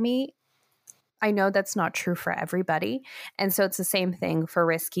fine for me. I know that's not true for everybody. And so it's the same thing for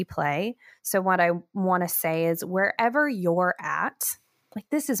risky play. So what I want to say is wherever you're at, like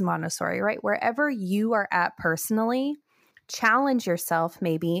this is Montessori, right? Wherever you are at personally, challenge yourself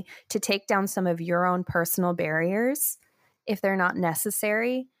maybe to take down some of your own personal barriers if they're not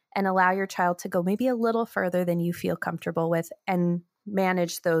necessary, and allow your child to go maybe a little further than you feel comfortable with and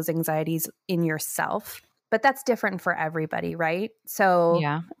manage those anxieties in yourself. But that's different for everybody, right? So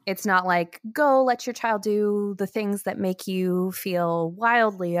It's not like, go let your child do the things that make you feel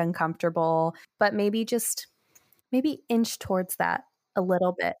wildly uncomfortable, but maybe inch towards that a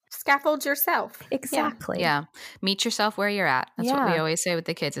little bit. Scaffold yourself. Exactly. Yeah. Meet yourself where you're at. That's what we always say with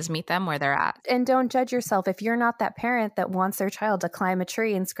the kids is meet them where they're at. And don't judge yourself. If you're not that parent that wants their child to climb a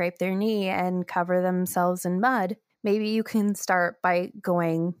tree and scrape their knee and cover themselves in mud, maybe you can start by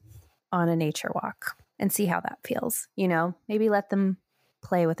going on a nature walk and see how that feels. Maybe let them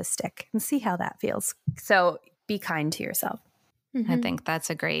play with a stick and see how that feels. So be kind to yourself. Mm-hmm. I think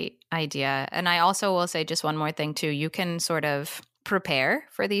that's a great idea. And I also will say just one more thing too. You can sort of prepare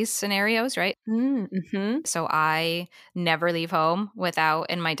for these scenarios, right? Mm-hmm. So I never leave home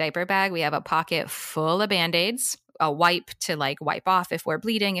without, in my diaper bag, we have a pocket full of Band-Aids, a wipe to wipe off if we're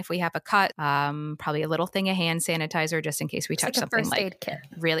bleeding, if we have a cut, probably a little thing of hand sanitizer just in case we touch something first aid kit.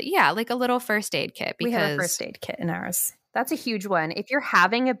 Really, like a little first aid kit. We have a first aid kit in ours. That's a huge one. If you're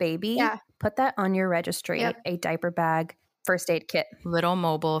having a baby, put that on your registry, a diaper bag, first aid kit. Little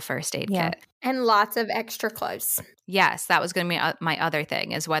mobile first aid kit. And lots of extra clothes. Yes, that was going to be my other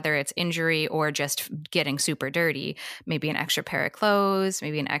thing is whether it's injury or just getting super dirty, maybe an extra pair of clothes,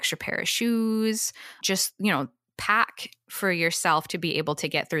 maybe an extra pair of shoes, just, pack for yourself to be able to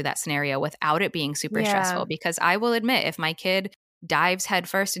get through that scenario without it being super stressful. Because I will admit, if my kid dives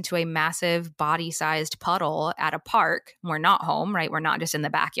headfirst into a massive body-sized puddle at a park, we're not home, right? We're not just in the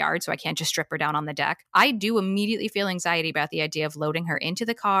backyard, so I can't just strip her down on the deck. I do immediately feel anxiety about the idea of loading her into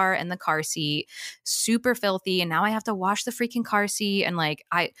the car and the car seat, super filthy, and now I have to wash the freaking car seat. And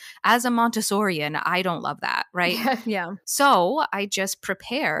as a Montessorian, I don't love that, right? Yeah. So I just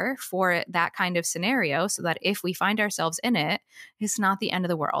prepare for that kind of scenario so that if we find ourselves in it, it's not the end of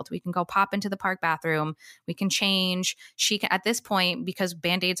the world. We can go pop into the park bathroom, we can change. She can, at this point, because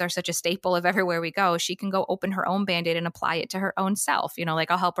Band-Aids are such a staple of everywhere we go, she can go open her own Band-Aid and apply it to her own self.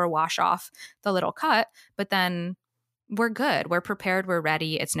 I'll help her wash off the little cut, but then we're good. We're prepared. We're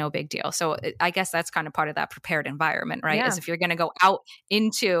ready. It's no big deal. So I guess that's kind of part of that prepared environment, right? Is if you're going to go out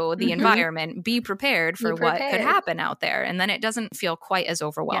into the environment, be prepared for what could happen out there. And then it doesn't feel quite as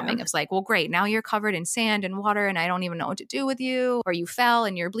overwhelming. It's like, well, great. Now you're covered in sand and water and I don't even know what to do with you, or you fell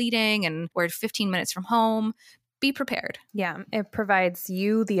and you're bleeding and we're 15 minutes from home. Be prepared. Yeah, it provides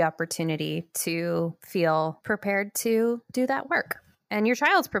you the opportunity to feel prepared to do that work. And your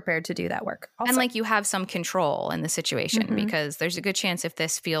child's prepared to do that work also. And you have some control in the situation because there's a good chance if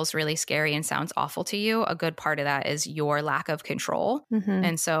this feels really scary and sounds awful to you, a good part of that is your lack of control.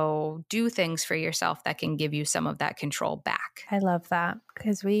 And so do things for yourself that can give you some of that control back. I love that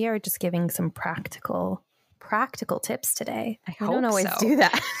because we are just giving some practical tips today. I don't always do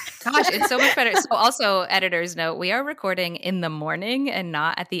that. Gosh, it's so much better. So also, editor's note, we are recording in the morning and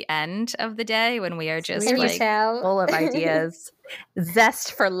not at the end of the day when we are just full of ideas.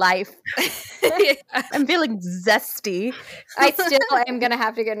 Zest for life. I'm feeling zesty. I still am going to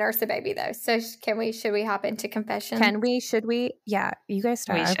have to go nurse a baby though. So should we hop into confession? Should we? Yeah, you guys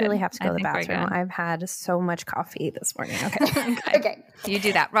start. I really have to go to the bathroom. I've had so much coffee this morning. Okay. Okay. You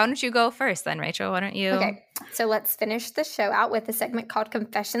do that. Why don't you go first then, Rachel? Why don't you? Okay. So let's finish the show out with a segment called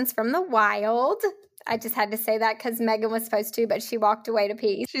Confessions from the Wild. I just had to say that because Megan was supposed to, but she walked away to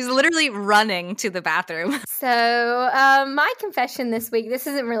pee. She's literally running to the bathroom. So my confession this week, this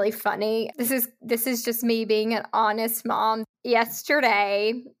isn't really funny. This is just me being an honest mom.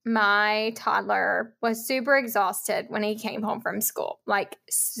 Yesterday, my toddler was super exhausted when he came home from school, like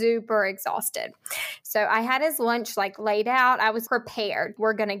super exhausted. So I had his lunch like laid out. I was prepared.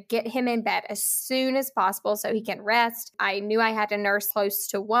 We're going to get him in bed as soon as possible so he can rest. I knew I had to nurse close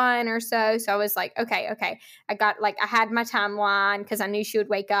to 1 or so. So I was like, okay. I had my timeline because I knew she would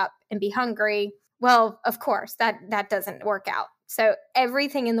wake up and be hungry. Well, of course, that doesn't work out. So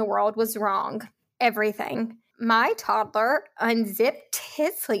everything in the world was wrong. Everything. My toddler unzipped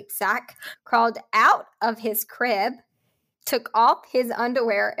his sleep sack, crawled out of his crib, took off his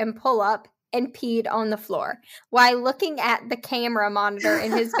underwear and pull-up, and peed on the floor while looking at the camera monitor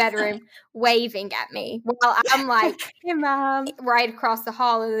in his bedroom, waving at me while I'm like, hey, Mom, right across the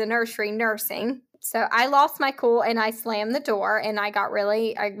hall in the nursery nursing. So I lost my cool and I slammed the door and I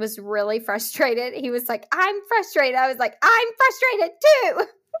was really frustrated. He was like, I'm frustrated. I was like, I'm frustrated too.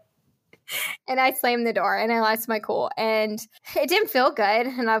 And I slammed the door and I lost my cool and it didn't feel good.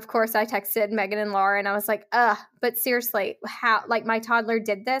 And of course I texted Megan and Laura and I was like, but seriously, how, like my toddler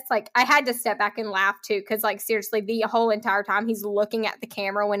did this? Like I had to step back and laugh too. Cause like seriously, the whole entire time he's looking at the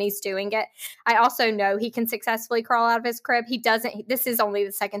camera when he's doing it. I also know he can successfully crawl out of his crib. This is only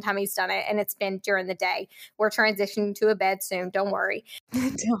the second time he's done it. And it's been during the day. We're transitioning to a bed soon. Don't worry.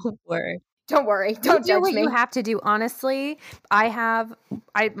 Don't worry. Don't worry. Don't judge what me. You have to do. Honestly, I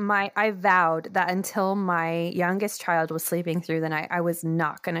vowed that until my youngest child was sleeping through the night, I was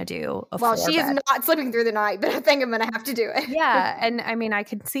not going to do a Well, floor she bed. is not sleeping through the night, but I think I'm going to have to do it. Yeah. And I mean, I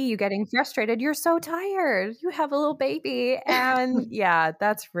can see you getting frustrated. You're so tired. You have a little baby. And yeah,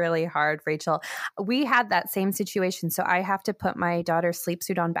 that's really hard, Rachel. We had that same situation. So I have to put my daughter's sleep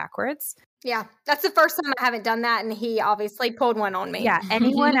suit on backwards. Yeah, that's the first time I haven't done that, and he obviously pulled one on me. Yeah,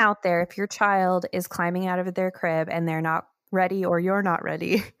 anyone out there, if your child is climbing out of their crib and they're not ready or you're not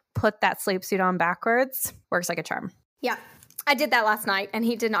ready, put that sleep suit on backwards. Works like a charm. Yeah, I did that last night, and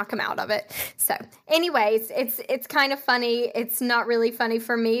he did not come out of it. So anyways, it's kind of funny. It's not really funny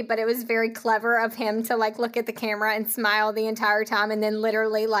for me, but it was very clever of him to like look at the camera and smile the entire time and then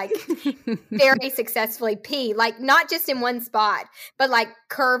literally like very successfully pee, like not just in one spot, but like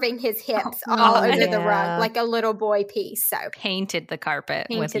curving his hips all over the rug like a little boy pee. So painted the carpet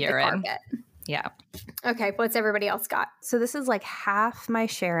with urine. Yeah. Okay, what's everybody else got? So this is like half my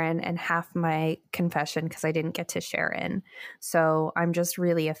Sharon and half my confession because I didn't get to Sharon. So I'm just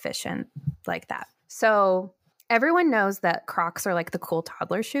really efficient like that. So everyone knows that Crocs are like the cool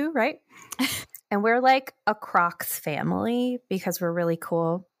toddler shoe, right? And we're like a Crocs family because we're really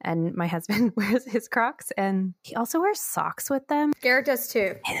cool. And my husband wears his Crocs and he also wears socks with them. Garrett does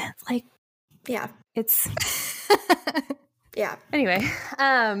too. And it's like, yeah, it's... Yeah. Anyway,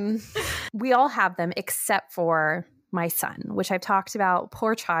 we all have them except for my son, which I've talked about.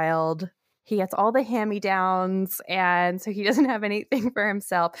 Poor child. He gets all the hand-me-downs, and so he doesn't have anything for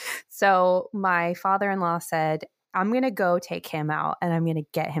himself. So my father-in-law said, I'm going to go take him out, and I'm going to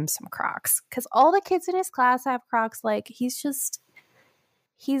get him some Crocs. Because all the kids in his class have Crocs. Like, he doesn't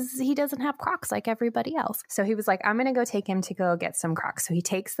have Crocs like everybody else. So he was like, I'm going to go take him to go get some Crocs. So he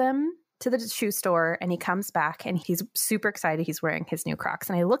takes them to the shoe store and he comes back and he's super excited. He's wearing his new Crocs.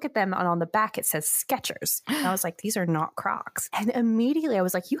 And I look at them and on the back it says Skechers. And I was like, these are not Crocs. And immediately I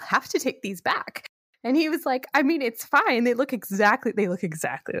was like, you have to take these back. And he was like, I mean, it's fine. They look exactly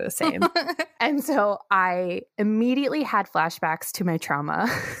the same. And so I immediately had flashbacks to my trauma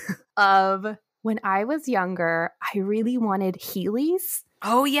of when I was younger, I really wanted Heelys.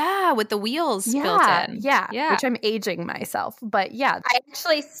 Oh, yeah, with the wheels built in. Yeah, which I'm aging myself. But yeah. I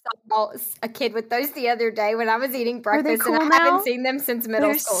actually saw a kid with those the other day when I was eating breakfast, cool and I haven't seen them since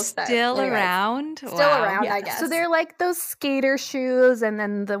middle school. Still around? Still around, yeah. I guess. So they're like those skater shoes, and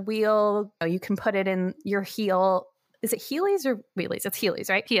then the wheel, you can put it in your heel. Is it Heelys or wheelies? It's Heelys,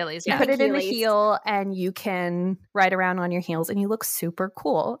 right? Heelys, yeah. You put it in the heel and you can ride around on your heels and you look super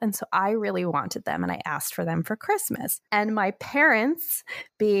cool. And so I really wanted them and I asked for them for Christmas. And my parents,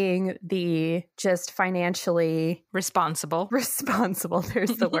 being the just financially responsible, there's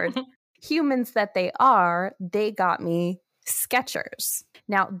the word, humans that they are, they got me Skechers.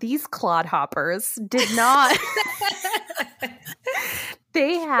 Now, these clodhoppers did not,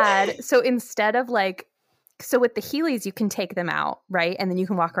 they had, so instead of like, so with the Heelys, you can take them out, right? And then you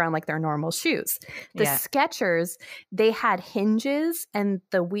can walk around like they're normal shoes. The Skechers, they had hinges and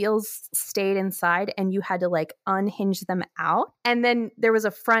the wheels stayed inside and you had to like unhinge them out. And then there was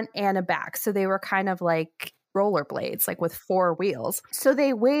a front and a back. So they were kind of like rollerblades, like with 4 wheels. So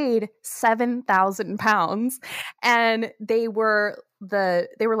they weighed 7,000 pounds, and they were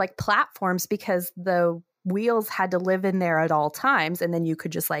like platforms because the wheels had to live in there at all times, and then you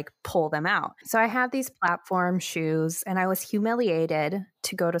could just like pull them out. So I had these platform shoes, and I was humiliated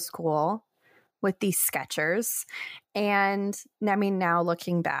to go to school with these Skechers. And I mean, now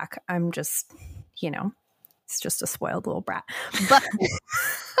looking back, I'm just, it's just a spoiled little brat. But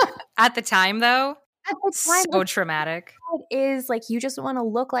at the time, though, at the time, so traumatic. It is like you just want to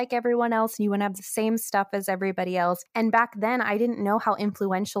look like everyone else, and you want to have the same stuff as everybody else. And back then, I didn't know how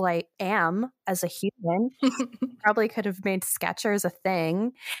influential I am as a human. Probably could have made Skechers a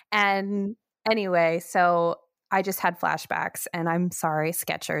thing. And anyway, so I just had flashbacks, and I'm sorry,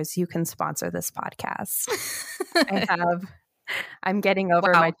 Skechers, you can sponsor this podcast. I'm getting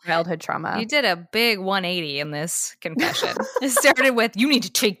over my childhood trauma. You did a big 180 in this confession. It started with, you need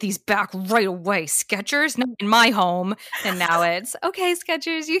to take these back right away, Skechers, not in my home. And now it's, okay,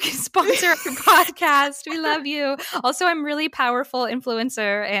 Skechers, you can sponsor our podcast. We love you. Also, I'm really powerful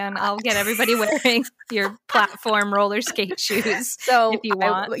influencer, and I'll get everybody wearing your platform roller skate shoes. So if you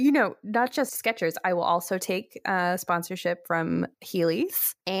want. Not just Skechers, I will also take sponsorship from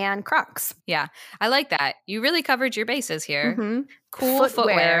Heelys and Crocs. Yeah, I like that. You really covered your bases here. Mm-hmm. Cool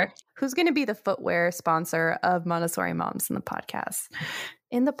footwear. Who's going to be the footwear sponsor of Montessori Moms in the podcast?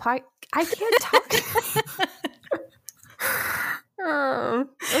 I can't talk.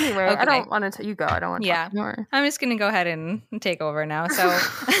 Anyway, okay. I don't want to tell you go. I don't want to talk more. I'm just going to go ahead and take over now. So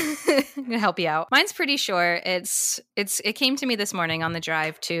I'm going to help you out. Mine's pretty short. It came to me this morning on the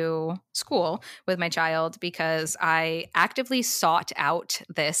drive to school with my child because I actively sought out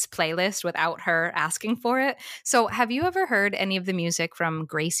this playlist without her asking for it. So have you ever heard any of the music from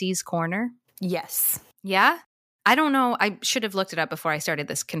Gracie's Corner? Yes. Yeah? I don't know. I should have looked it up before I started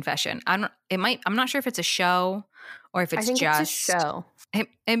this confession. I'm not sure if it's a show or if it's it's a show.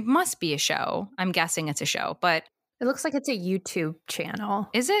 It must be a show. I'm guessing it's a show, but it looks like it's a YouTube channel.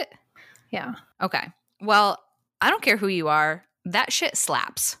 Is it? Yeah. Okay. Well, I don't care who you are. That shit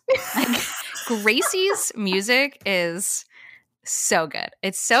slaps. Like, Gracie's music is so good.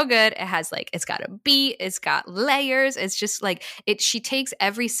 It's so good. It has it's got a beat, it's got layers. It's just she takes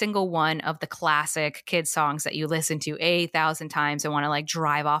every single one of the classic kid songs that you listen to 8,000 times and want to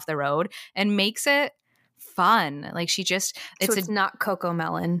drive off the road and makes it fun. It's not Coco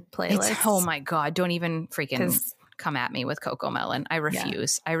Melon playlist. Oh my God. Don't even freaking come at me with Coco Melon. I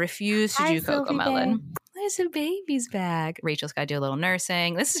refuse. Yeah. I refuse to do Coco Melon. There's a baby's bag. Rachel's got to do a little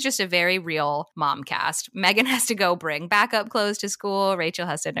nursing. This is just a very real mom cast. Megan has to go bring backup clothes to school. Rachel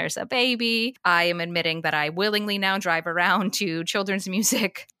has to nurse a baby. I am admitting that I willingly now drive around to children's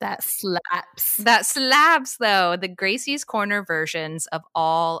music. That slaps. That slaps, though. The Gracie's Corner versions of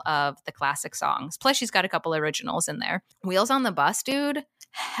all of the classic songs. Plus, she's got a couple originals in there. Wheels on the Bus, dude.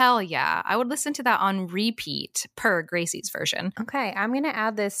 Hell yeah. I would listen to that on repeat per Gracie's version. Okay. I'm going to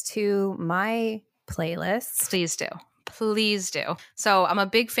add this to my playlist. Please do. Please do. So I'm a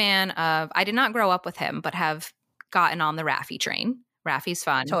big fan of, I did not grow up with him, but have gotten on the Raffi train. Raffi's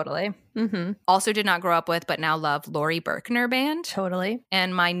fun. Totally. Mm-hmm. Also did not grow up with, but now love Laurie Berkner Band. Totally.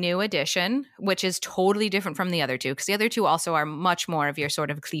 And my new addition, which is totally different from the other two, because the other two also are much more of your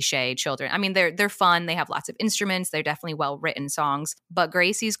sort of cliche children. I mean, they're fun. They have lots of instruments. They're definitely well-written songs. But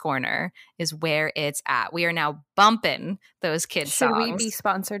Gracie's Corner is where it's at. We are now bumping those kids' songs. Should we be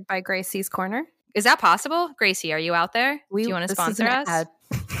sponsored by Gracie's Corner? Is that possible? Gracie, are you out there? Do you want to sponsor us?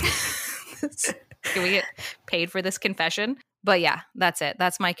 Can we get paid for this confession? But yeah, that's it.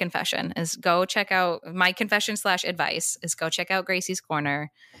 That's my confession, is go check out my confession / advice is go check out Gracie's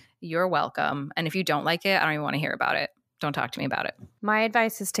Corner. You're welcome. And if you don't like it, I don't even want to hear about it. Don't talk to me about it. My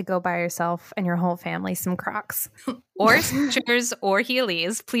advice is to go buy yourself and your whole family some Crocs. Or Skechers or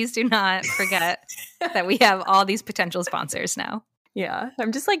Heelys. Please do not forget that we have all these potential sponsors now. Yeah,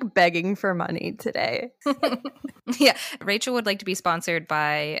 I'm just begging for money today. Yeah, Rachel would like to be sponsored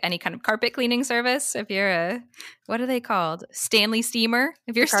by any kind of carpet cleaning service. If you're what are they called? Stanley Steamer.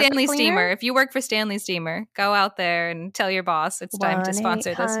 If you're Stanley Steamer, if you work for Stanley Steamer, go out there and tell your boss it's time to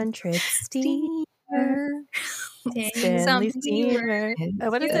sponsor this. 1-800 Steamer. Stanley Steamer.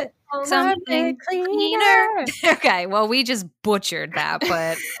 What is it? Something cleaner. Okay, well, we just butchered that,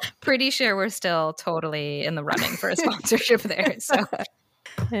 but pretty sure we're still totally in the running for a sponsorship there. So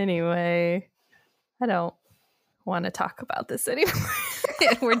anyway, I don't want to talk about this anymore.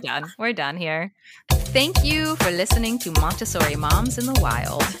 We're done. We're done here. Thank you for listening to Montessori Moms in the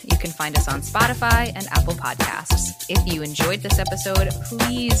Wild. You can find us on Spotify and Apple Podcasts. If you enjoyed this episode,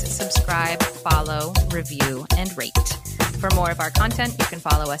 please subscribe, follow, review, and rate. For more of our content, you can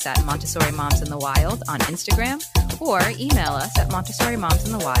follow us at Montessori Moms in the Wild on Instagram or email us at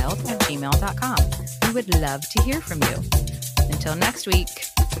montessorimomsinthewild@gmail.com. We would love to hear from you. Until next week,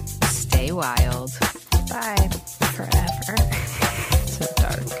 stay wild. Bye.